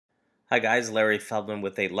Hi guys, Larry Feldman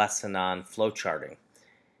with a lesson on flowcharting.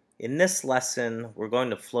 In this lesson, we're going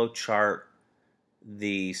to flowchart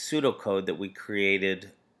the pseudocode that we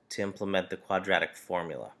created to implement the quadratic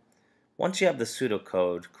formula. Once you have the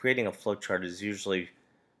pseudocode, creating a flowchart is usually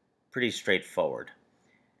pretty straightforward.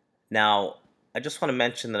 Now, I just want to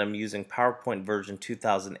mention that I'm using PowerPoint version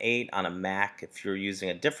 2008 on a Mac. If you're using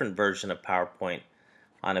a different version of PowerPoint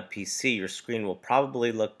on a PC, your screen will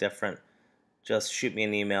probably look different. Just shoot me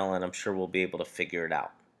an email and I'm sure we'll be able to figure it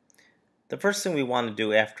out. The first thing we want to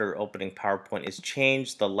do after opening PowerPoint is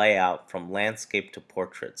change the layout from landscape to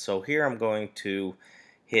portrait. So here I'm going to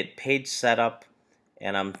hit page setup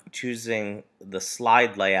and I'm choosing the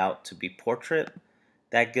slide layout to be portrait.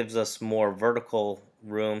 That gives us more vertical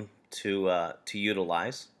room to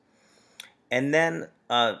utilize. And then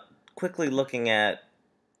quickly looking at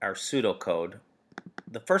our pseudocode,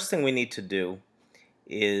 the first thing we need to do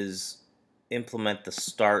is implement the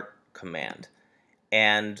start command,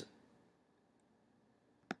 and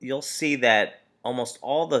you'll see that almost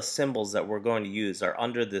all the symbols that we're going to use are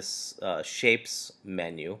under this shapes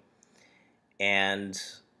menu, and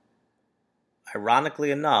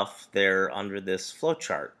ironically enough they're under this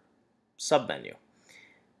flowchart submenu.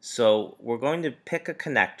 So we're going to pick a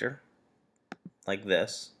connector like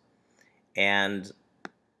this and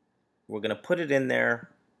we're going to put it in there,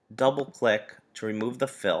 double click to remove the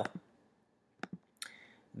fill.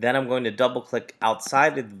 Then I'm going to double click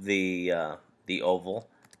outside of the oval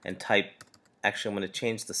and type, actually I'm going to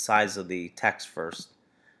change the size of the text first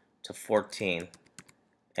to 14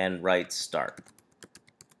 and write start.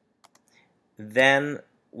 Then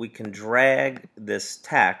we can drag this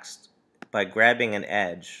text by grabbing an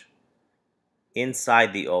edge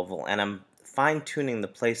inside the oval, and I'm fine-tuning the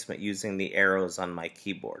placement using the arrows on my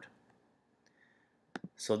keyboard.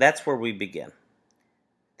 So that's where we begin.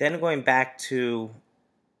 Then going back to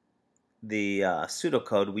the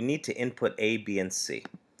pseudocode, we need to input A, B, and C.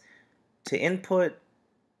 To input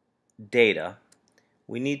data,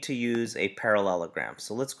 we need to use a parallelogram.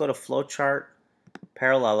 So let's go to Flowchart,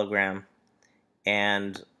 Parallelogram,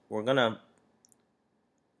 and we're going to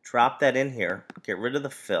drop that in here, get rid of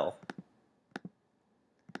the fill,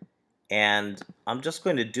 and I'm just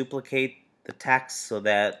going to duplicate the text so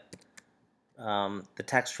that the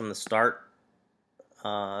text from the start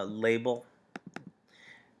label,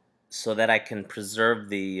 so that I can preserve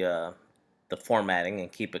the formatting and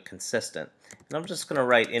keep it consistent. And I'm just going to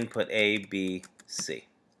write input A, B, C.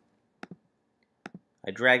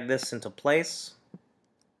 I drag this into place,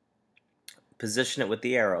 position it with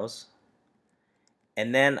the arrows,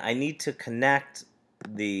 and then I need to connect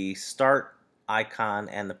the start icon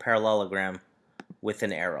and the parallelogram with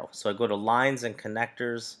an arrow. So I go to lines and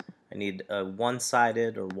connectors. I need a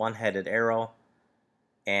one-sided or one-headed arrow,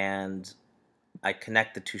 and I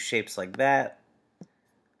connect the two shapes like that.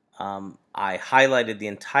 I highlighted the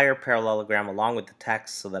entire parallelogram along with the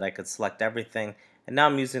text so that I could select everything, and now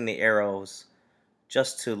I'm using the arrows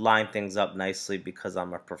just to line things up nicely because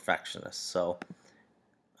I'm a perfectionist. So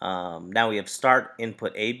now we have start,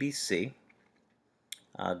 input A, B, C.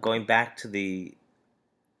 Going back to the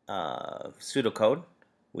pseudocode,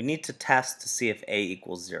 we need to test to see if A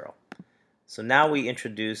equals 0. So now we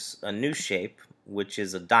introduce a new shape, which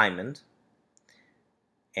is a diamond,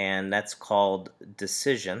 and that's called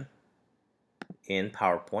decision in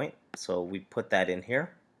PowerPoint. So we put that in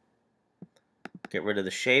here. Get rid of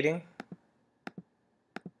the shading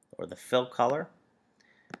or the fill color.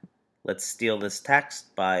 Let's steal this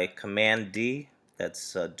text by Command D,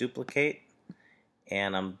 that's duplicate,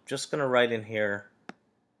 and I'm just going to write in here,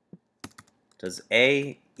 does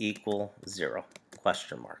A equal 0?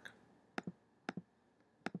 Question mark.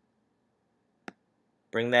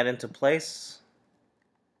 Bring that into place.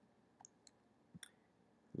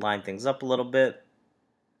 Line things up a little bit,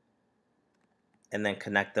 and then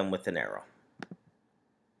connect them with an arrow.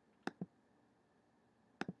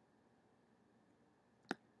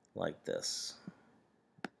 Like this.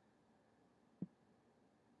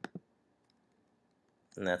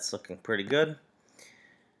 And that's looking pretty good.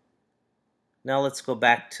 Now let's go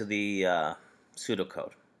back to the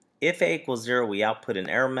pseudocode. If A equals 0, we output an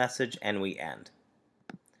error message and we end.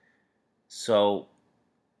 So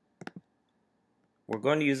we're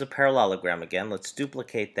going to use a parallelogram again. Let's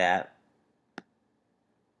duplicate that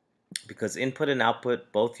because input and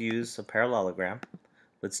output both use a parallelogram.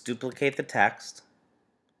 Let's duplicate the text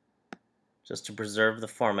just to preserve the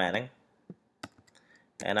formatting.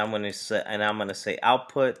 And I'm going to say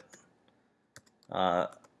output. I'm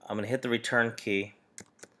going to hit the return key.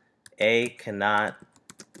 A cannot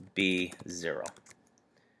be 0.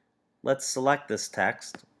 Let's select this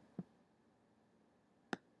text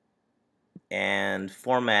and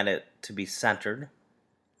format it to be centered,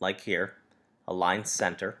 like here, align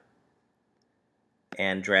center,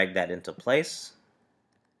 and drag that into place.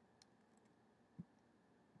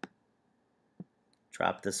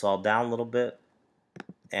 Drop this all down a little bit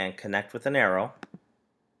and connect with an arrow.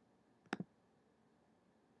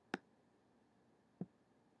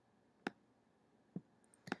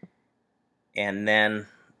 And then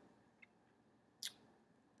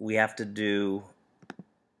we have to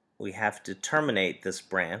terminate this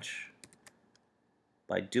branch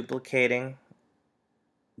by duplicating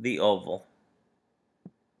the oval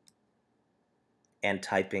and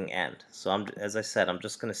typing end. So as I said, I'm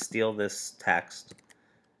just going to steal this text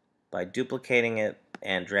by duplicating it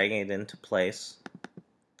and dragging it into place,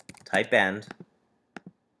 type end,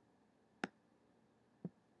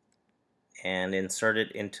 and insert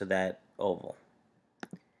it into that oval.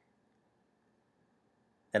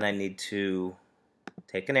 Then I need to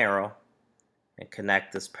take an arrow and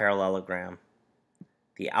connect this parallelogram,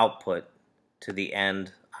 the output, to the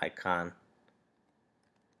end icon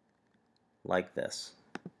like this.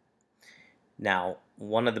 Now,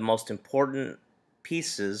 one of the most important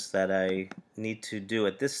pieces that I need to do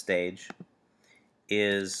at this stage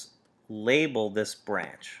is label this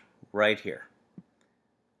branch right here.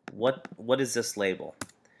 What is this label?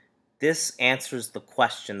 This answers the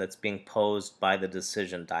question that's being posed by the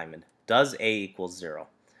decision diamond. Does A equal 0?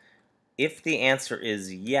 If the answer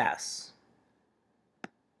is yes,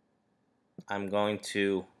 we're going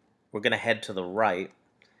to head to the right,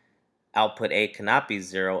 output A cannot be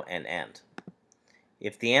 0, and end.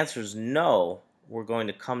 If the answer is no, we're going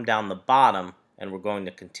to come down the bottom and we're going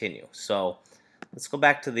to continue. So let's go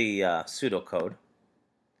back to the pseudocode.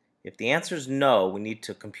 If the answer is no, we need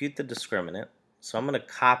to compute the discriminant. So I'm going to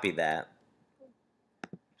copy that.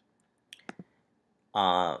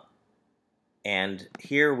 And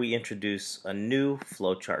here we introduce a new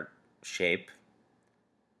flowchart shape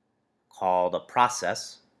called a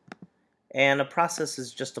process. And a process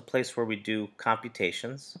is just a place where we do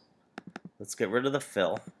computations. Let's get rid of the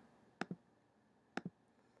fill.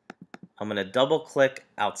 I'm going to double click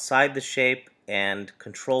outside the shape and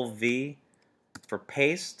Control V for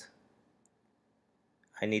paste.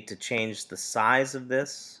 I need to change the size of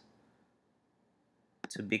this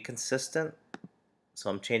to be consistent.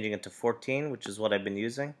 So I'm changing it to 14, which is what I've been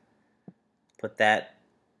using. Put that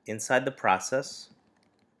inside the process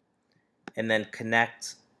and then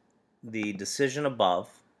connect the decision above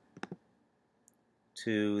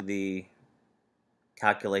to the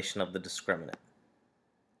calculation of the discriminant.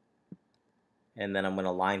 And then I'm going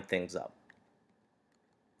to line things up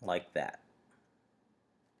like that.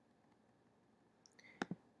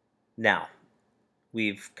 Now,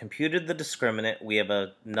 we've computed the discriminant. We have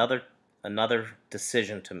another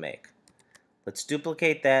decision to make. Let's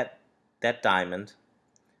duplicate that diamond.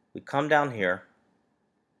 We come down here.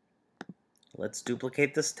 Let's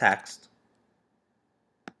duplicate this text.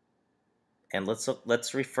 And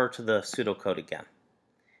let's refer to the pseudocode again.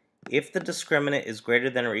 If the discriminant is greater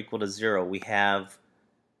than or equal to 0, we have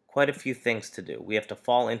quite a few things to do. We have to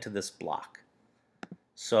fall into this block.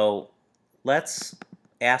 So let's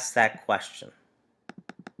ask that question.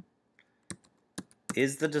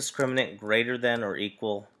 Is the discriminant greater than or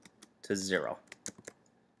equal to 0?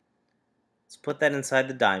 Let's put that inside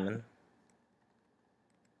the diamond.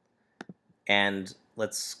 And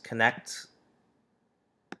let's connect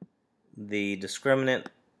the discriminant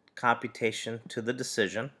computation to the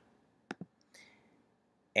decision.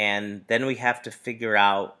 And then we have to figure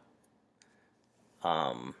out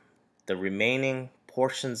the remaining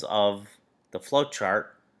portions of the flowchart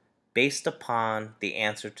based upon the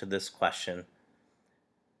answer to this question.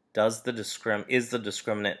 Is the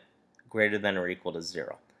discriminant greater than or equal to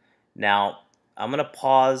 0? Now, I'm going to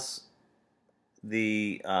pause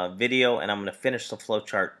the video and I'm going to finish the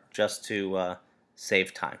flowchart just to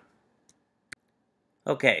save time.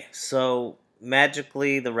 Okay, so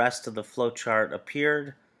magically the rest of the flowchart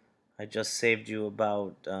appeared. I just saved you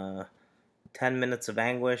about 10 minutes of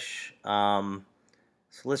anguish. So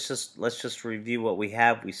let's just review what we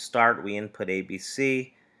have. We input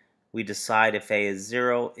ABC. We decide if A is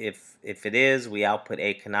 0. If it is, we output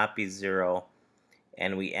A cannot be 0,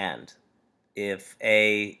 and we end. If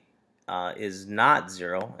A is not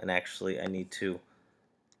 0, and actually I need to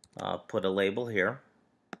put a label here.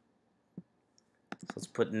 So let's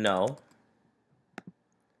put no.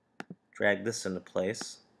 Drag this into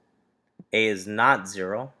place. A is not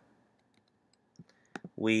 0.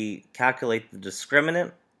 We calculate the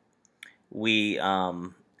discriminant. We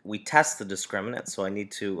test the discriminant, so I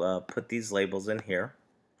need to put these labels in here.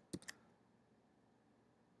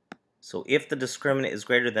 So if the discriminant is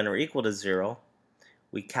greater than or equal to 0,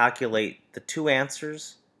 we calculate the two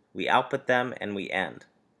answers, we output them, and we end.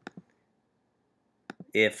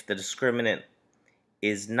 If the discriminant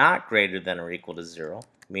is not greater than or equal to 0,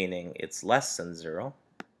 meaning it's less than 0,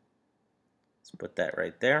 let's put that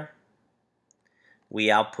right there, we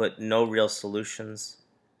output no real solutions,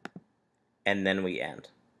 and then we end.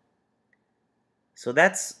 So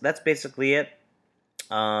that's basically it.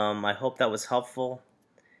 I hope that was helpful.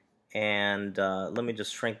 And let me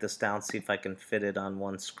just shrink this down, see if I can fit it on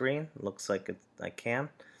one screen. Looks like I can.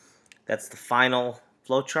 That's the final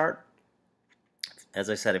flowchart. As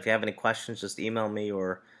I said, if you have any questions, just email me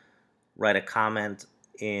or write a comment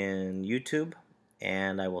in YouTube,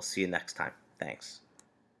 and I will see you next time. Thanks.